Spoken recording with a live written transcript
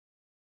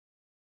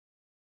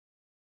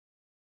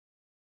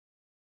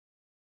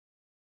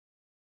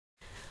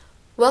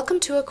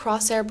Welcome to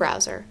Acrossair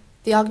browser,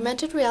 the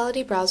augmented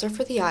reality browser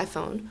for the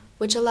iPhone,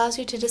 which allows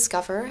you to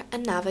discover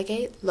and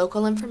navigate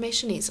local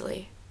information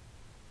easily.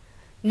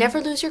 Never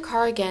lose your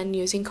car again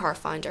using Car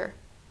Finder.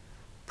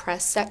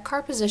 Press Set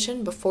Car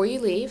Position before you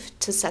leave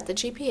to set the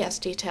GPS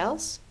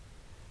details.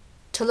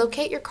 To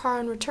locate your car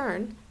and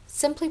return,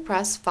 simply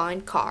press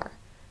Find Car.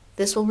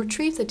 This will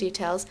retrieve the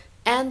details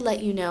and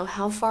let you know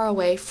how far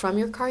away from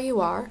your car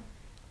you are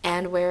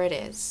and where it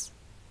is.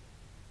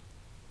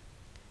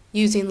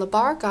 Using the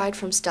bar guide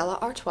from Stella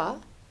Artois,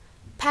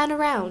 pan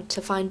around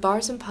to find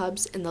bars and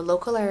pubs in the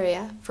local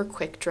area for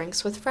quick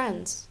drinks with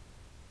friends.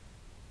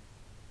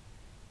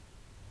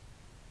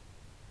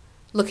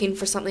 Looking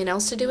for something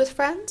else to do with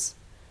friends?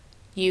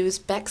 Use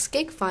Beck's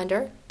Gig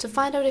Finder to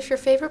find out if your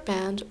favorite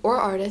band or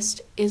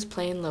artist is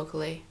playing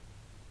locally.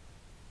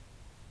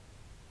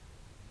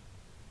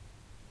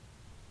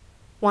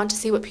 Want to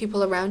see what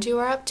people around you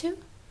are up to?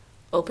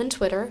 Open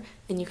Twitter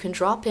and you can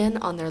drop in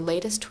on their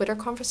latest Twitter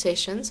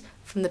conversations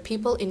from the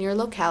people in your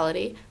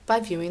locality by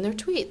viewing their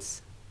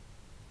tweets.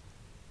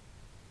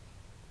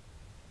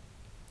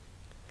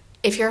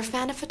 If you're a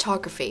fan of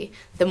photography,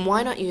 then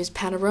why not use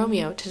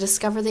Panoromio to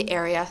discover the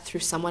area through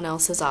someone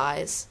else's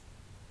eyes?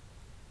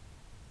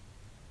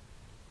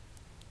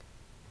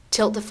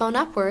 Tilt the phone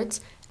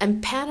upwards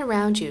and pan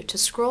around you to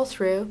scroll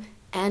through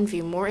and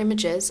view more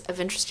images of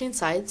interesting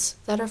sites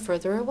that are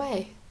further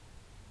away.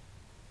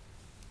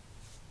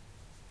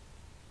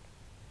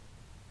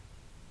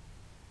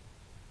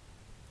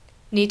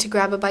 Need to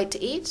grab a bite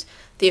to eat?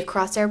 The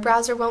Acrossair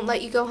browser won't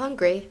let you go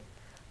hungry.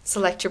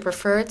 Select your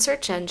preferred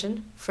search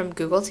engine from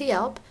Google to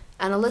Yelp,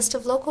 and a list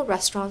of local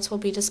restaurants will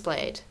be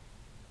displayed.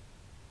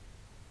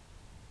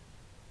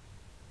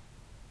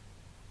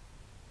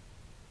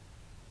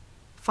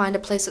 Find a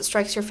place that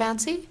strikes your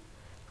fancy?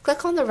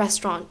 Click on the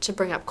restaurant to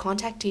bring up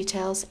contact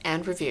details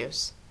and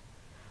reviews.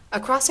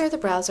 Acrossair the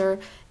browser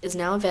is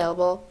now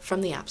available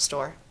from the App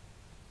Store.